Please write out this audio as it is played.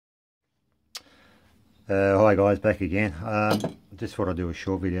Hi guys, back again. Just thought I'd do a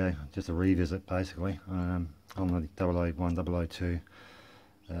short video, just a revisit basically, on the 001, 002.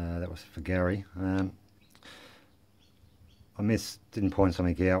 That was for Gary. I didn't point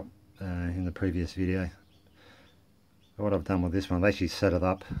something out in the previous video. What I've done with this one, I've actually set it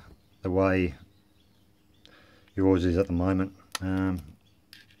up the way yours is at the moment.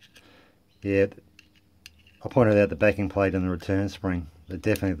 Yeah, I pointed out the backing plate and the return spring. The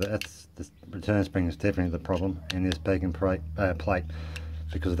return spring is definitely the problem, and this backing plate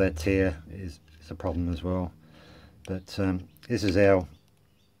because of that tear is a problem as well. But this is how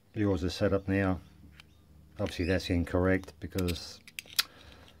yours is set up now. Obviously that's incorrect, because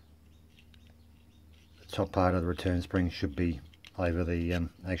the top part of the return spring should be over the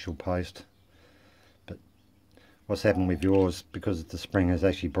actual post. But what's happened with yours, because the spring is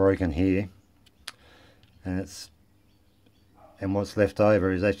actually broken here, and what's left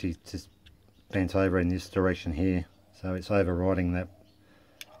over is actually just bent over in this direction here, so it's overriding that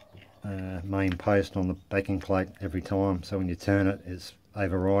main post on the backing plate every time. So when you turn it, it's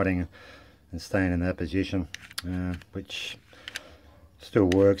overriding and staying in that position, which still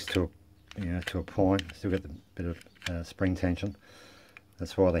works to a point. Still get the bit of spring tension.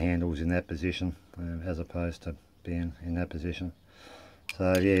 That's why the handle's in that position as opposed to being in that position.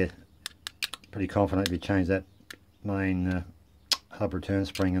 So yeah, pretty confident if you change that main hub return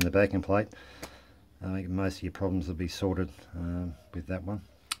spring and the backing plate, I think most of your problems will be sorted with that one.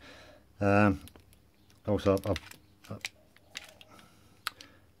 Also, I've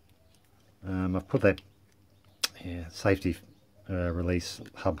put that safety release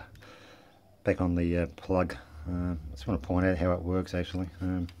hub back on the plug. I just want to point out how it works actually.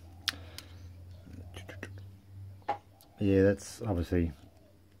 Yeah, that's obviously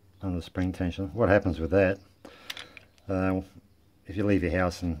under spring tension. What happens with that, if you leave your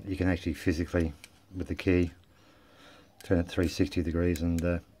house, and you can actually physically with the key turn it 360 degrees and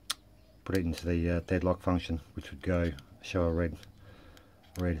put it into the deadlock function, which would show a red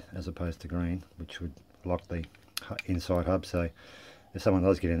as opposed to green, which would lock the inside hub. So if someone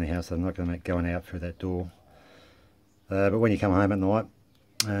does get in the house, they're not going to make going out through that door. But when you come home at night,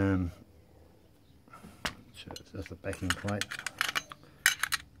 that's the backing plate.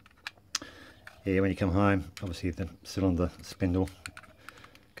 Yeah, when you come home, obviously the cylinder spindle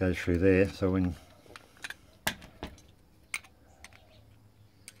goes through there, so when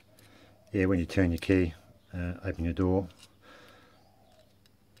you turn your key, open your door,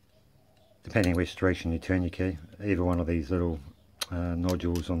 depending which direction you turn your key, either one of these little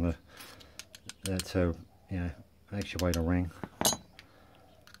nodules on that's a actuator ring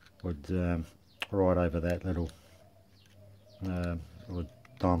would right over that little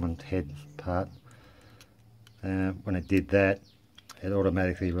diamond head part. When it did that, it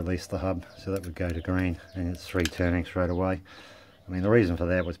automatically released the hub, so that would go to green, and it's turning straight away. I mean, the reason for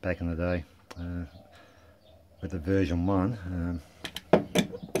that was back in the day with the version 1,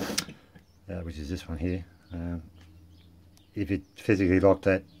 which is this one here. If you physically locked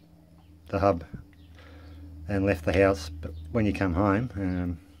the hub and left the house, but when you come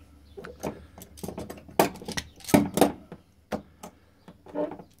home,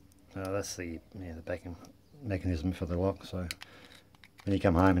 that's the backing mechanism for the lock. So when you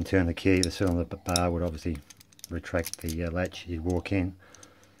come home and turn the key, the cylinder bar would obviously retract the latch. You'd walk in,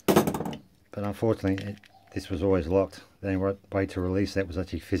 but unfortunately this was always locked. The only way to release that was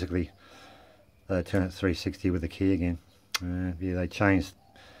actually physically turn it 360 with the key again. Yeah, they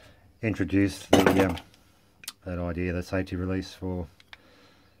introduced that idea, the safety release, for,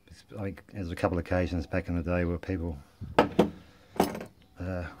 I think there's a couple of occasions back in the day where people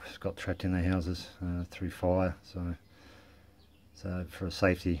got trapped in their houses through fire. So for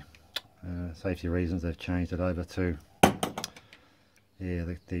safety reasons, they've changed it over to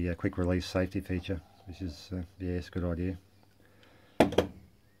the quick release safety feature, which is it's a good idea.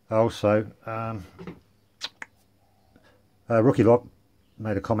 Also, Rookie Lock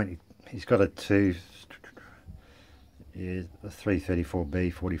made a comment. He's got a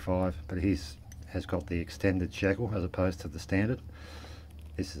 334B 45, but has got the extended shackle as opposed to the standard.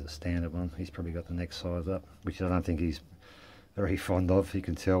 This is a standard one. He's probably got the next size up, which I don't think he's very fond of. You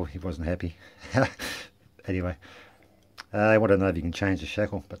can tell he wasn't happy. Anyway, I want to know if you can change the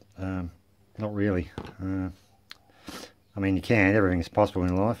shackle, but not really. I mean, you can. Everything's possible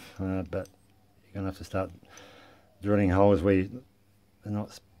in life, but you're going to have to start drilling holes where they're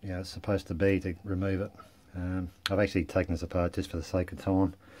not supposed to be to remove it. I've actually taken this apart just for the sake of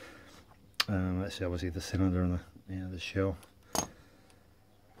time. That's obviously the cylinder and the shell.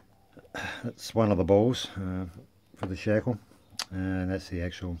 That's one of the balls for the shackle, and that's the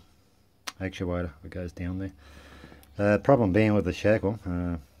actual actuator that goes down there. Problem being with the shackle,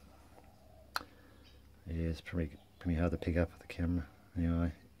 yeah, it's pretty hard to pick up with the camera.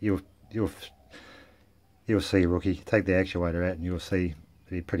 Anyway, you'll see, rookie. Take the actuator out and you'll see,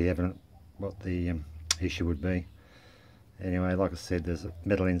 it'll be pretty evident what the issue would be. Anyway, like I said, there's a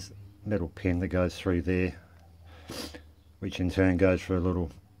metal pin that goes through there, which in turn goes for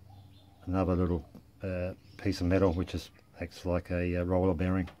another little piece of metal, which acts like a roller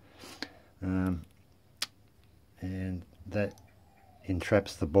bearing, and that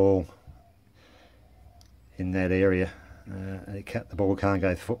entraps the ball in that area. The ball can't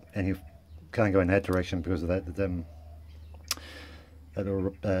go can't go in that direction because of that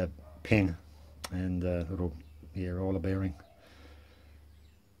little pin and little roller bearing.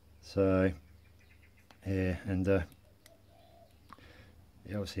 So yeah, and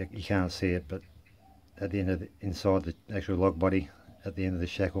obviously you can't see it, but at the end of inside the actual log body, at the end of the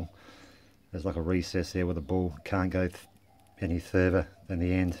shackle, there's like a recess there where the ball can't go any further than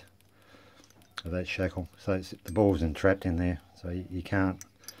the end of that shackle. So the ball's entrapped in there, so you can't.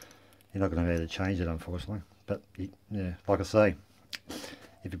 You're not going to be able to change it, unfortunately. But yeah, like I say,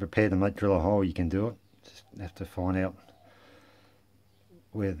 if you're prepared to drill a hole, you can do it. Just have to find out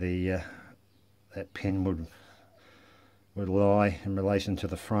where the that pin would lie in relation to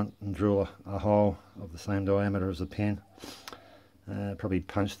the front, and drill a hole of the same diameter as the pin. Probably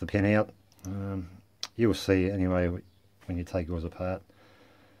punch the pin out. You'll see anyway when you take yours apart.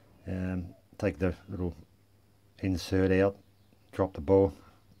 Take the little insert out, drop the ball,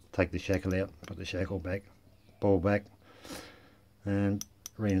 take the shackle out, put the shackle back, ball back, and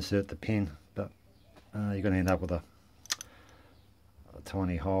reinsert the pin. But you're going to end up with a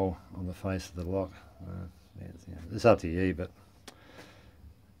tiny hole on the face of the lock. It's up to you, but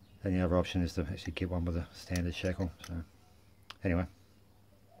then the other option is to actually get one with a standard shackle. So anyway,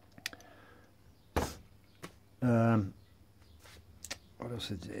 what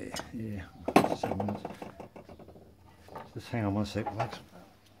else is there? Yeah, just hang on one sec, Lex.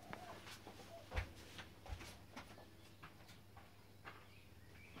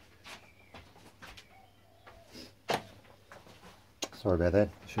 Sorry about that.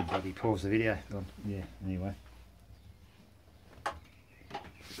 I should maybe pause the video. Yeah, anyway.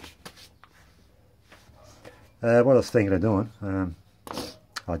 What I was thinking of doing,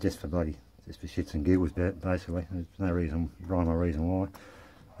 just for shits and giggles, basically. There's no rhyme or reason why.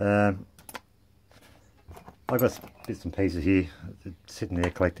 I've got bits and pieces here sitting there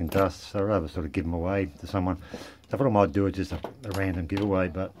collecting dust, so I'd rather sort of give them away to someone. So what I might do is just a random giveaway,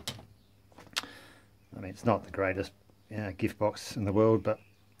 but I mean, it's not the greatest gift box in the world, but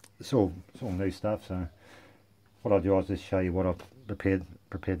it's all new stuff. So what I'll do is just show you what I've prepared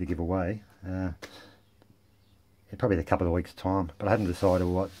to give away. In probably a couple of weeks' time, but I haven't decided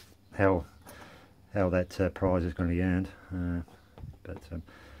how that prize is going to be earned.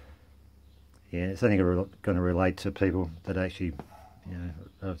 Yeah, it's only going to relate to people that actually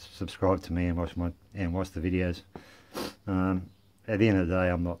have subscribed to me and watch the videos. At the end of the day,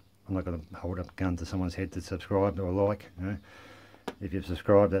 I'm not going to hold up a gun to someone's head to subscribe or like. If you've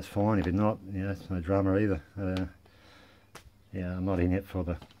subscribed, that's fine. If you're not, it's no drama either. I'm not in it for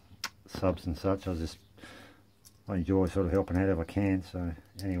the subs and such. I enjoy sort of helping out if I can. So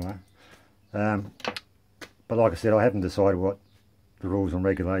anyway, but like I said, I haven't decided what the rules and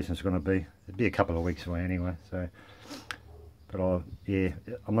regulations are going to be. It'll be a couple of weeks away anyway. So, but I'm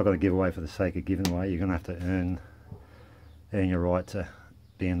not going to give away for the sake of giving away. You're going to have to earn your right to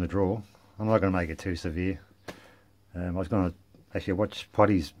be in the draw. I'm not going to make it too severe. I was going to actually watch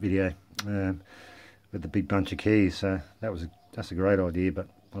Potty's video with the big bunch of keys. So that's a great idea, but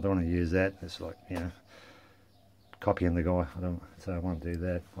I don't want to use that. It's like copying the guy. So I won't do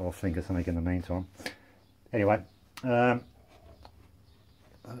that. I'll think of something in the meantime. Anyway,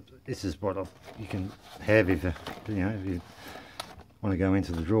 this is what you can have if you want to go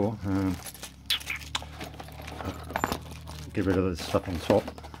into the drawer. Get rid of the stuff on top.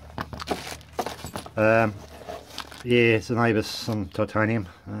 It's an Avis, some titanium.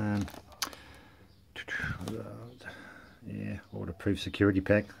 Waterproof security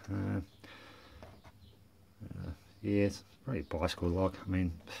pack. It's very bicycle-like. I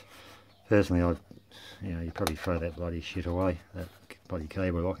mean, personally, you probably throw that bloody shit away, that bloody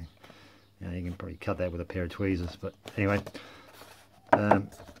cable lock. You can probably cut that with a pair of tweezers. But anyway, the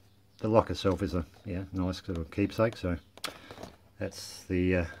lock itself is a nice little keepsake. So that's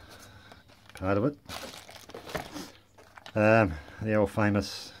the part of it. The old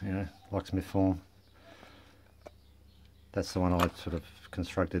famous, locksmith form. That's the one I sort of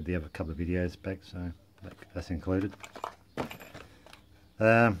constructed the other couple of videos back, so that's included.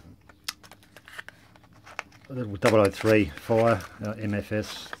 a little 003 fire,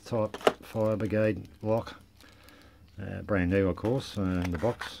 MFS type fire brigade lock. Brand new, of course, in the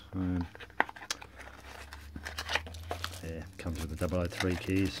box. Yeah, comes with the 003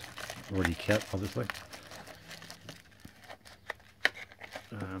 keys, already cut, obviously.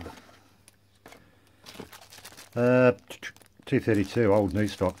 232, old new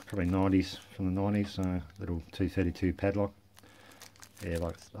stock, probably 90s, from the 90s. Little 232 padlock. Yeah,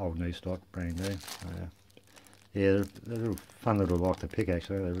 like old new stock, brand new. Yeah, they're a fun little lock to pick,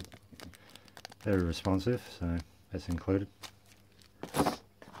 actually. They're very responsive, so that's included.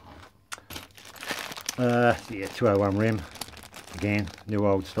 Yeah, 201 rim, again, new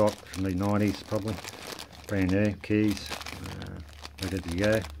old stock from the 90s probably, brand new, keys, ready to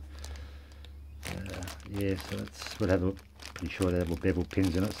go. Yeah, so it's, would have pretty sure they have little bevel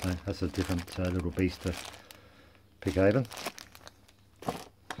pins in it, so that's a different little beast to pick open.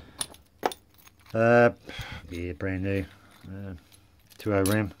 Yeah, brand new,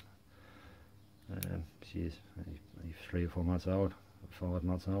 20 rim. She's only 3 or 4 months old, 5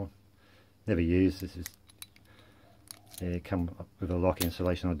 months old. Never used. This is, yeah, come up with a lock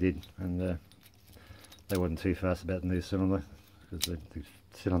installation I did, and they wasn't too fast about the new cylinder, because the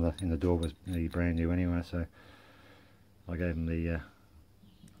cylinder in the door was nearly brand new anyway, so I gave them the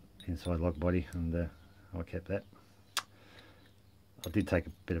inside lock body, and I kept that. I did take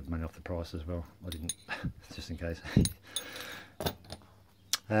a bit of money off the price as well. I didn't, just in case.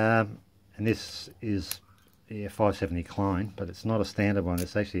 And this is, yeah, 570 Klein, but it's not a standard one.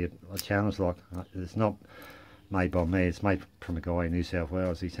 It's actually a challenge lock. It's not made by me. It's made from a guy in New South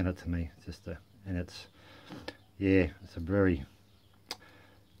Wales. He sent it to me, and it's, yeah, it's a very,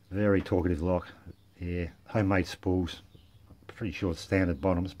 very talkative lock. Yeah, homemade spools. Pretty sure it's standard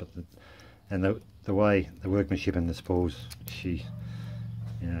bottoms, but the way the workmanship in the spools, you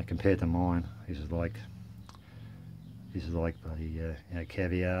know, compared to mine, this is like bloody, you know,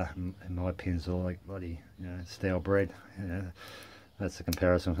 caviar, and my pins are like bloody, you know, stale bread. You know, that's the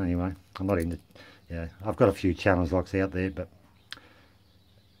comparison anyway. I'm not into, yeah, I've got a few challenge locks out there, but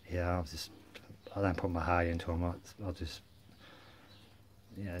yeah, I don't put my heart into them. I'll just,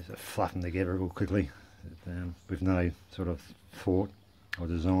 you know, fluff them together real quickly, with no sort of thought or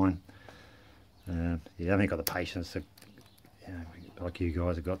design. Yeah, I haven't got the patience to, you know, like you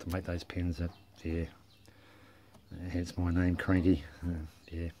guys have got, to make those pins. That, yeah, hence my name, Cranky.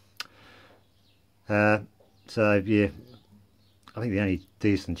 Yeah. So yeah, I think the only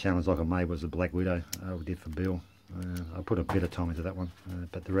decent challenge lock I made was the Black Widow we did for Bill. I put a bit of time into that one,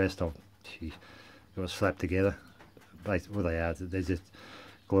 but the rest it was slapped together. Basically, well, they are. They're just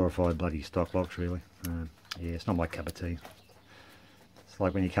glorified bloody stock locks, really. Yeah, it's not my cup of tea. It's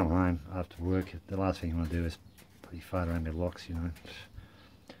like when you come home after work, the last thing you want to do is bloody fart around your locks, you know.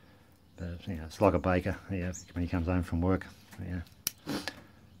 But, you know, it's like a baker. Yeah, when he comes home from work, yeah,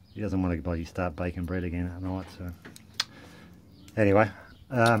 he doesn't want to bloody start baking bread again at night. So anyway,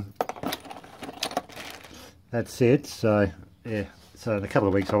 that's it. So yeah, so in a couple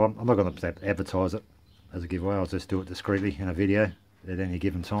of weeks, I'm not going to advertise it as a giveaway. I'll just do it discreetly in a video at any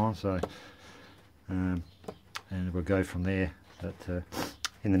given time. So and we'll go from there. But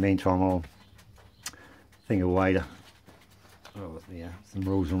in the meantime, I'll think of a way to, yeah, some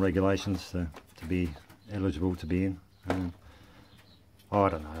rules and regulations to be eligible to be in. I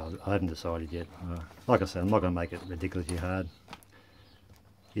don't know, I haven't decided yet. Like I said, I'm not going to make it ridiculously hard.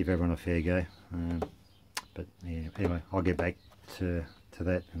 Give everyone a fair go. But yeah, anyway, I'll get back to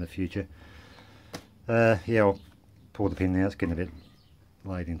that in the future. Yeah, I'll pull the pin now. It's getting a bit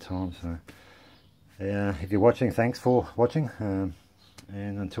late in time, so if you're watching, thanks for watching, and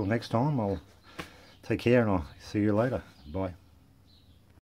until next time, I'll take care and I'll see you later. Bye.